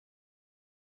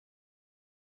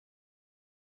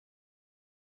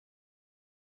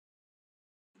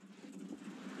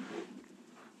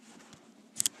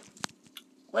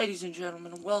Ladies and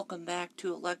gentlemen, welcome back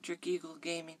to Electric Eagle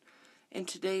Gaming. In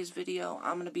today's video,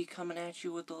 I'm going to be coming at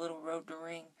you with the little Road to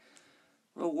Ring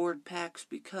reward packs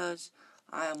because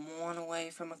I am one away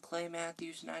from a Clay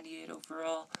Matthews 98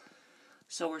 overall.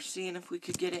 So we're seeing if we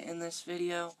could get it in this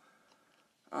video.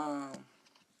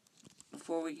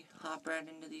 Before we hop right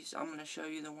into these, I'm going to show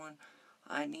you the one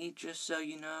I need just so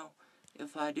you know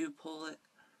if I do pull it.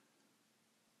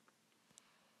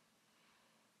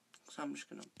 So I'm just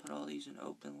going to put all these in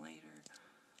open later.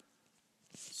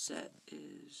 Set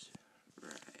is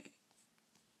right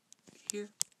here.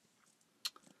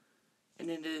 And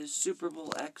it is Super Bowl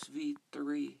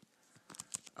XV3.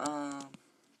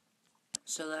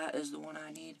 So that is the one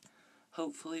I need.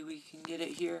 Hopefully we can get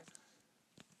it here.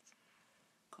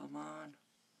 Come on.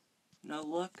 No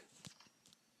look.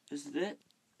 Is it it?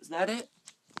 Is that it?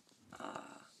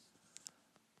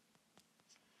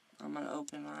 I'm going to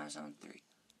open my eyes on 3.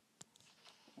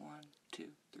 1, 2,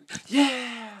 3.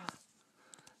 Yeah!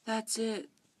 That's it.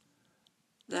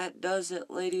 That does it,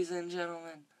 ladies and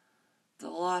gentlemen. The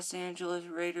Los Angeles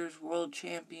Raiders World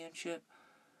Champions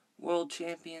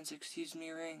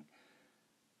ring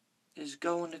is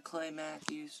going to Clay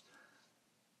Matthews.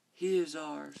 He is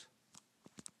ours.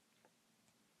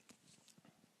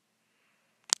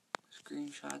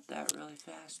 Screenshot that really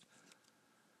fast.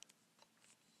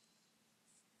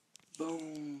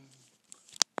 Boom.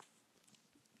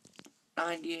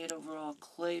 98 overall,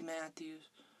 Clay Matthews.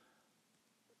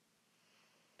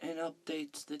 And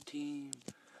updates the team.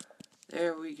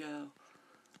 There we go.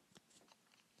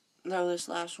 Now this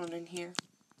last one in here.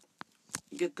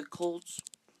 Get the Colts.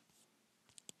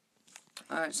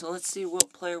 Alright, so let's see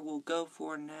what player we'll go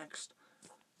for next.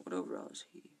 What overall is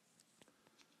he?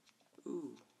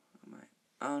 Ooh, I might.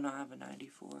 Oh no, I have a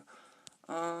 94.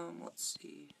 Let's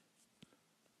see.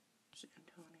 San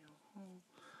Antonio.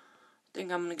 I think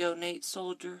I'm gonna go Nate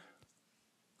Soldier.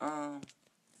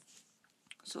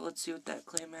 So let's see what that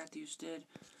Clay Matthews did.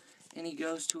 And he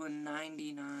goes to a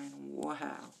 99.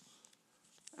 Wow.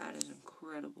 That is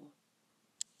incredible.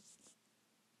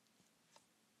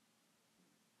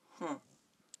 Huh.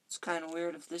 It's kind of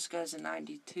weird if this guy's a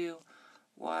 92.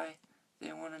 Why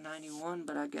they want a 91,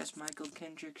 but I guess Michael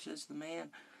Kendricks is the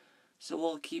man. So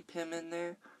we'll keep him in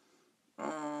there.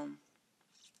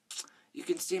 You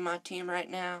can see my team right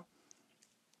now.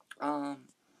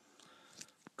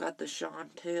 Got the Sean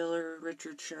Taylor,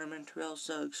 Richard Sherman, Terrell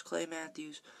Suggs, Clay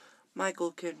Matthews,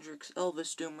 Michael Kendricks,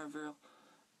 Elvis Dumervil,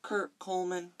 Kurt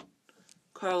Coleman,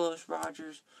 Carlos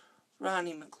Rogers,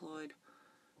 Ronnie McLeod,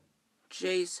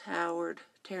 Jace Howard,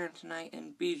 Terrence Knight,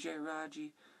 and B.J.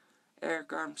 Raji, Eric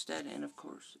Armstead, and of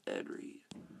course, Ed Reed.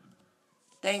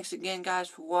 Thanks again, guys,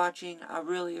 for watching. I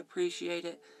really appreciate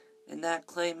it. And that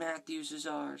Clay Matthews is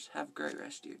ours. Have a great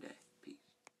rest of your day.